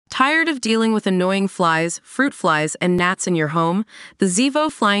Tired of dealing with annoying flies, fruit flies, and gnats in your home? The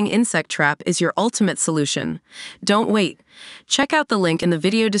Zevo Flying Insect Trap is your ultimate solution. Don't wait. Check out the link in the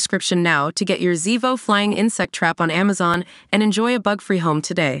video description now to get your Zevo Flying Insect Trap on Amazon and enjoy a bug-free home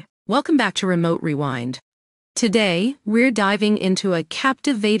today. Welcome back to Remote Rewind. Today, we're diving into a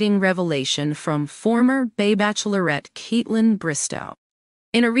captivating revelation from former Bachelorette Kaitlyn Bristowe.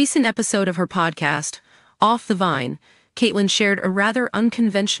 In a recent episode of her podcast, Off the Vine, Kaitlyn shared a rather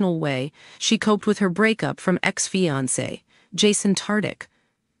unconventional way she coped with her breakup from ex-fiancé, Jason Tartick,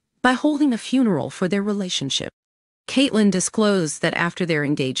 by holding a funeral for their relationship. Kaitlyn disclosed that after their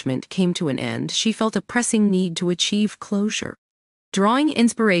engagement came to an end, she felt a pressing need to achieve closure. Drawing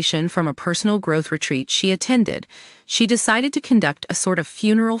inspiration from a personal growth retreat she attended, she decided to conduct a sort of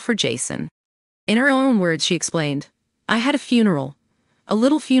funeral for Jason. In her own words, she explained, "I had a funeral, a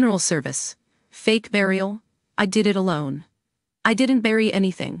little funeral service, fake burial. I did it alone. I didn't bury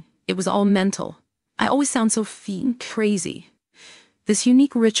anything. It was all mental. I always sound so crazy." This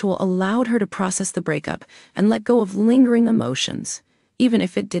unique ritual allowed her to process the breakup and let go of lingering emotions, even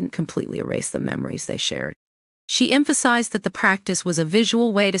if it didn't completely erase the memories they shared. She emphasized that the practice was a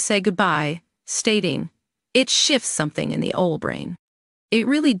visual way to say goodbye, stating, "It shifts something in the old brain. It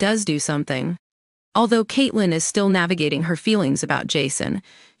really does do something." Although Kaitlyn is still navigating her feelings about Jason,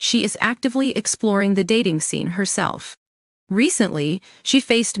 she is actively exploring the dating scene herself. Recently, she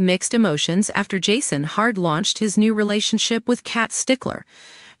faced mixed emotions after Jason hard-launched his new relationship with Kat Stickler,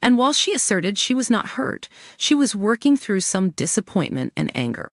 and while she asserted she was not hurt, she was working through some disappointment and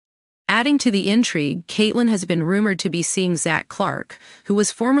anger. Adding to the intrigue, Kaitlyn has been rumored to be seeing Zac Clark, who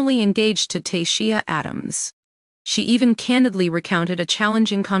was formerly engaged to Tayshia Adams. She even candidly recounted a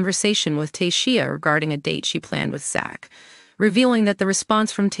challenging conversation with Tayshia regarding a date she planned with Zac, revealing that the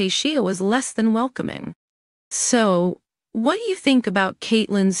response from Tayshia was less than welcoming. So, what do you think about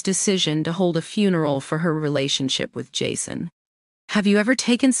Kaitlyn's decision to hold a funeral for her relationship with Jason? Have you ever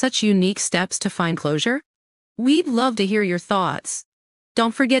taken such unique steps to find closure? We'd love to hear your thoughts.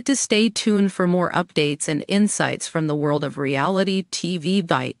 Don't forget to stay tuned for more updates and insights from the world of reality TV.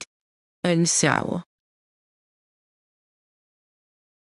 Bite. And so.